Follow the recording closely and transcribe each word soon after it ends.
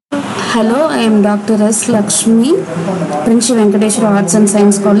Hello, I am Dr. S. Lakshmi, Prince Venkateshwara Arts and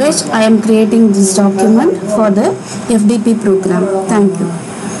Science College. I am creating this document for the FDP program. Thank you.